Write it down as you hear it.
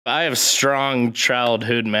I have strong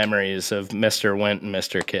childhood memories of Mr. Wint and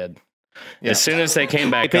Mr. Kid. Yeah. As soon as they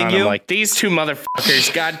came back on, I'm like, these two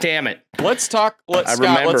motherfuckers, god damn it. Let's talk,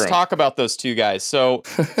 Scott, let's talk about those two guys. So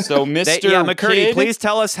Mr. McCurdy, Kid, please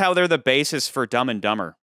tell us how they're the basis for Dumb and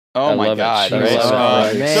Dumber. Oh my God! Right?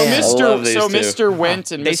 So Mr.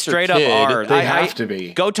 Wint and they Mr. straight Kid, up are. They have to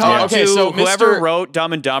be. Go talk to so whoever wrote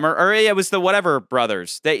Dumb and Dumber, or it was the whatever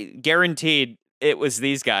brothers. They guaranteed it was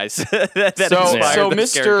these guys. So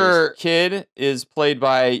Mr. Kid is played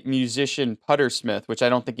by musician Putter Smith, which I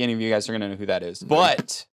don't think any of you guys are going to know who that is.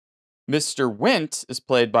 But Mr. Wint is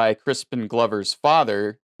played by Crispin Glover's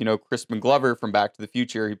father. You know, Crispin Glover from Back to the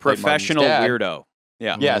Future. He played professional Martin's dad. weirdo.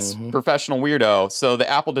 Yeah. Yes, professional weirdo. So the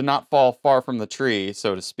apple did not fall far from the tree,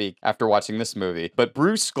 so to speak, after watching this movie. But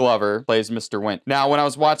Bruce Glover plays Mr. Wint. Now, when I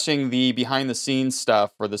was watching the behind-the-scenes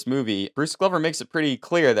stuff for this movie, Bruce Glover makes it pretty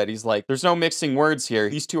clear that he's like, there's no mixing words here.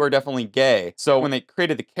 These two are definitely gay. So when they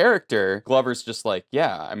created the character, Glover's just like,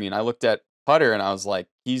 yeah, I mean, I looked at Putter and I was like,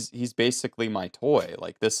 he's basically my toy.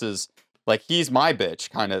 Like, this is... Like, he's my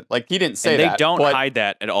bitch, kind of. Like, he didn't say that. They don't hide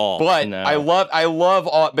that at all. But I love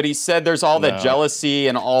all, but he said there's all that jealousy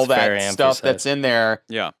and all that stuff that's in there.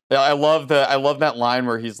 Yeah. I love that line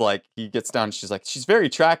where he's like, he gets down and she's like, she's very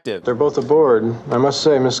attractive. They're both aboard. I must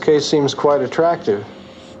say, Miss K seems quite attractive.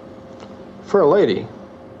 For a lady.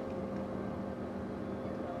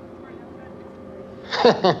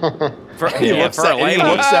 He looks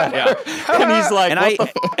at her, and he's like,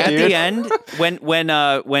 the end, when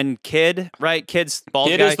Kid's bald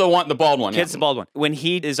guy. Kid is the bald one. Kid's the bald one. When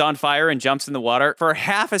he is on fire and jumps in the water, for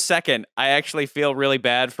half a second, I actually feel really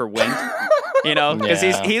bad for Wint. You know, because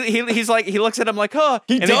he's like, he looks at him like, huh,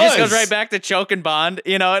 and he just goes right back to choking Bond.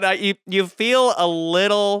 You know, and you feel a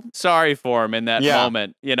little sorry for him in that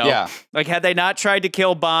moment. You know, like had they not tried to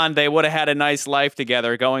kill Bond, they would have had a nice life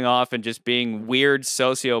together, going off and just being weird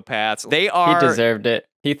sociopaths. He deserved it.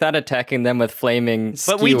 He thought attacking them with flaming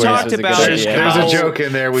skewers. But we talked about there's a joke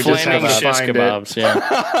in there. We just have to find it.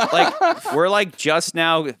 Yeah. Like we're like just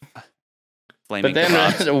now flaming. But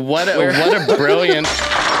then what a brilliant.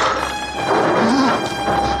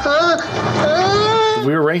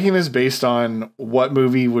 We were ranking this based on what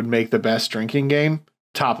movie would make the best drinking game.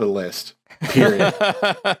 Top of the list. Period.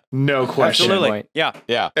 No question. Absolutely.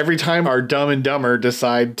 Yeah. Every time our Dumb and Dumber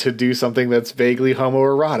decide to do something that's vaguely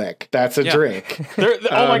homoerotic, that's a drink.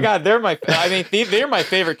 Oh my God, they're my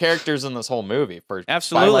favorite characters in this whole movie.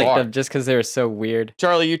 Absolutely. I like them just because they were so weird.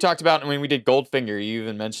 Charlie, you talked about when we did Goldfinger, you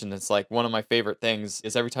even mentioned it's like one of my favorite things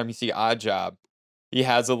is every time you see Odd Job, he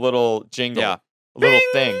has a little jingle, a little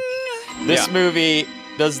thing. This movie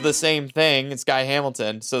does the same thing. It's Guy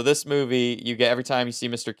Hamilton. So this movie, you get every time you see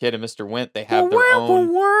Mr. Kid and Mr. Wint, they have their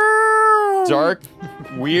own dark,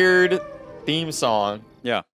 weird theme song. Yeah.